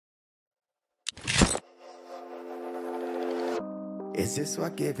Is this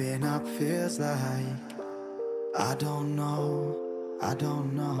what giving up feels like? I don't know, I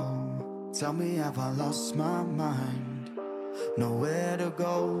don't know. Tell me, have I lost my mind? Nowhere to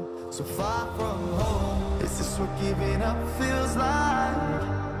go, so far from home. Is this what giving up feels like?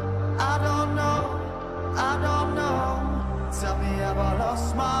 I don't know, I don't know. Tell me, have I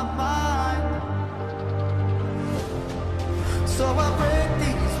lost my mind? So I break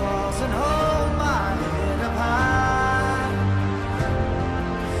these walls and hold my head up high,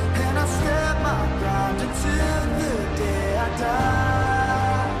 and I step my ground until the day I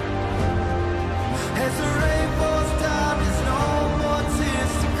die. As the rain falls down, there's no more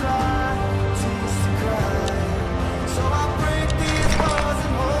tears to cry, tears to cry. So I break these walls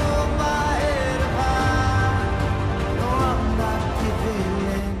and hold my head up high. No, I'm not giving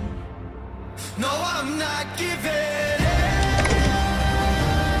in. No, I'm not giving in.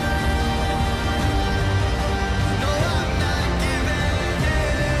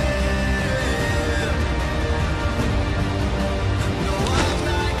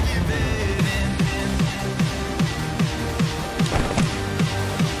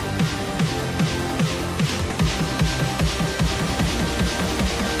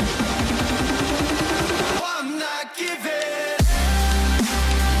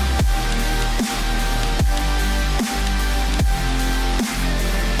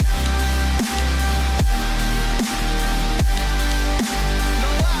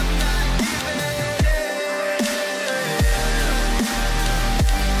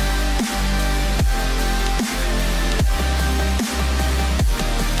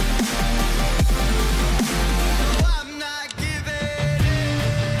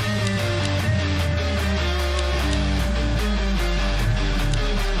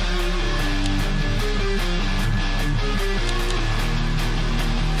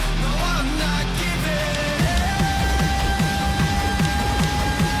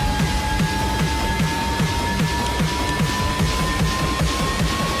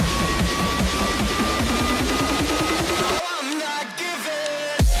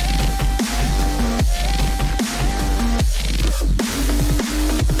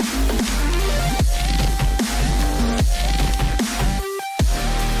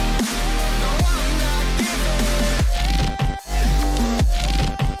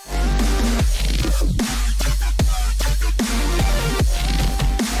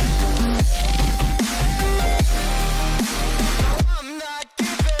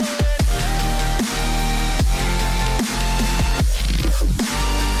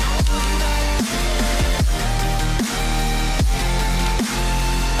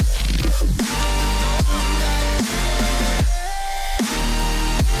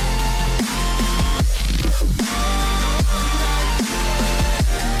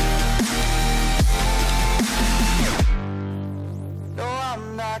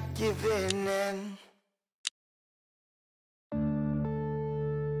 Giving in.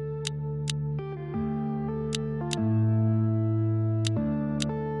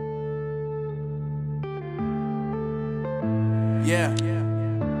 Yeah.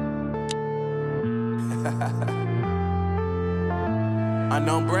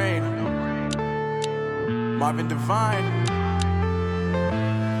 Unknown Brain, Marvin Divine.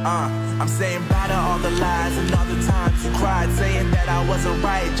 I'm saying bye to all the lies and all the times you cried, saying that I wasn't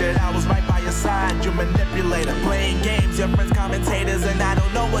right, yet I was right by your side. You manipulator, playing games, your friends commentators, and I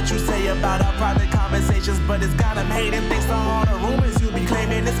don't know what you say about our private conversations, but it's got them hating. Thanks to all the rumors you be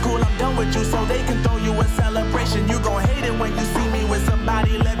claiming, it's cool, I'm done with you, so they can throw you a celebration. You gon' hate it when you see me with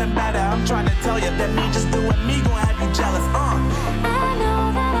somebody living better. I'm trying to tell you that me just doing me gon' have you jealous. I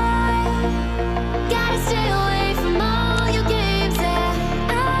know that I gotta stay away from all your games, yeah.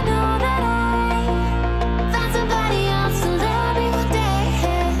 I know that I found somebody else to love me one day,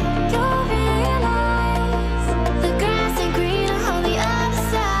 yeah. You'll realize the grass ain't greener on the other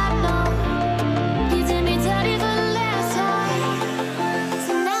side, no. You did me dirty for the last time,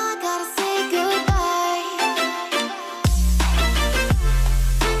 so now I gotta say goodbye.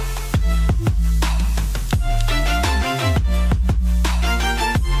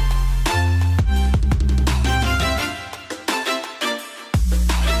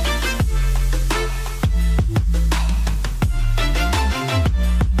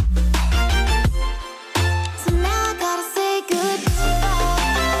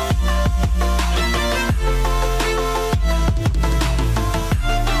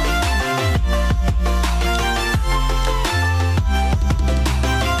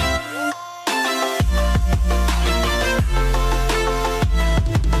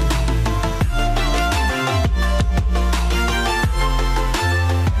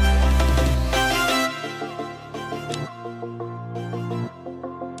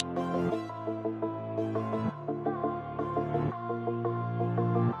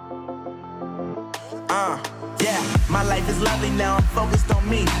 is lovely, now I'm focused on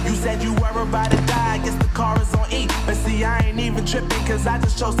me. You said you were about to die, I guess the car is on E. But see, I ain't even tripping, cause I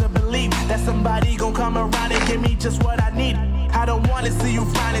just chose to believe that somebody gon' come around and give me just what I need. I don't wanna see you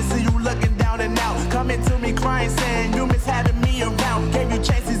finally, see you looking down and out, coming to me crying, saying you miss having me around. Gave you